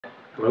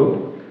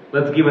Hello.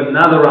 Let's give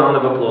another round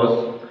of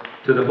applause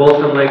to the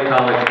Folsom Lake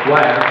College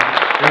Choir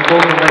and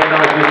Folsom Lake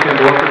College Youth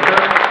Band Orchestra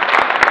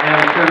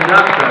and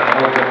conductor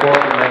of the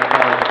Folsom Lake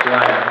College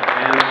Choir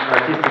and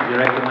artistic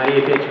director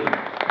Maria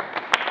Pechina.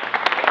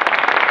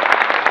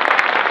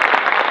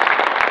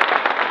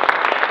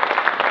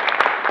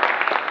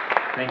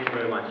 Thank you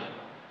very much.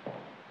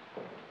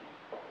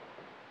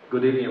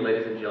 Good evening,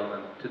 ladies and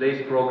gentlemen.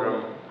 Today's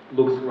program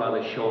looks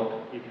rather short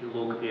if you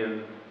look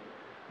in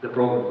the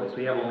program list.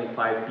 We have only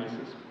 5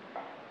 pieces.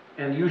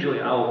 And usually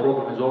our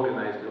program is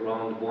organized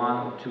around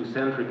 1 or 2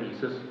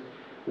 centerpieces,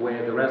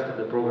 where the rest of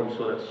the program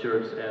sort of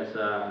serves as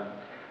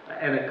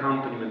an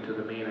accompaniment to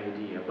the main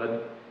idea.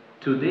 But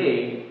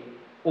today,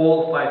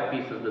 all 5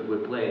 pieces that we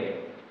play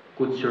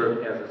could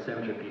serve as a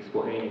centerpiece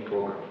for any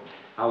program.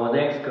 Our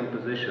next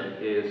composition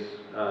is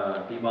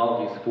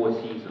Vivaldi's 4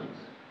 Seasons.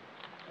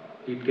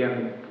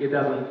 It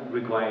doesn't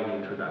require any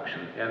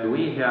introduction. And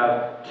we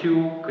have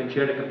 2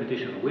 concerto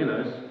competition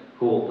winners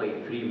who will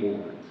play 3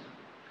 movements.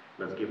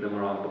 Let's give them a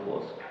round of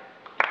applause.